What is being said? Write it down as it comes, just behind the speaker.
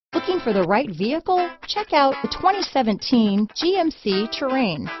Looking for the right vehicle? Check out the 2017 GMC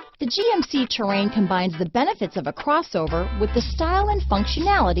Terrain. The GMC Terrain combines the benefits of a crossover with the style and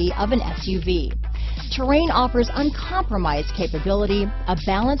functionality of an SUV. Terrain offers uncompromised capability, a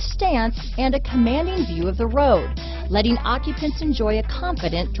balanced stance, and a commanding view of the road, letting occupants enjoy a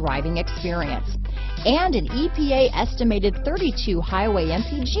confident driving experience. And an EPA estimated 32 highway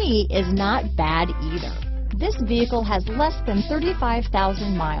MPG is not bad either. This vehicle has less than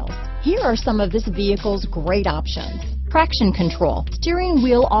 35,000 miles. Here are some of this vehicle's great options: traction control, steering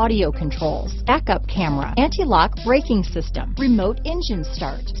wheel audio controls, backup camera, anti-lock braking system, remote engine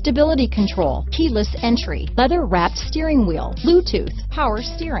start, stability control, keyless entry, leather-wrapped steering wheel, Bluetooth, power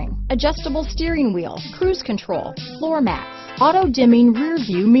steering, adjustable steering wheel, cruise control, floor mats, auto-dimming rear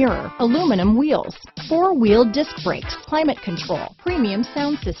view mirror, aluminum wheels, four-wheel disc brakes, climate control, premium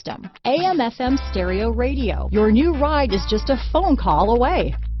sound system, AM/FM stereo radio. Your new ride is just a phone call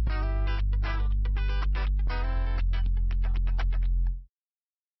away.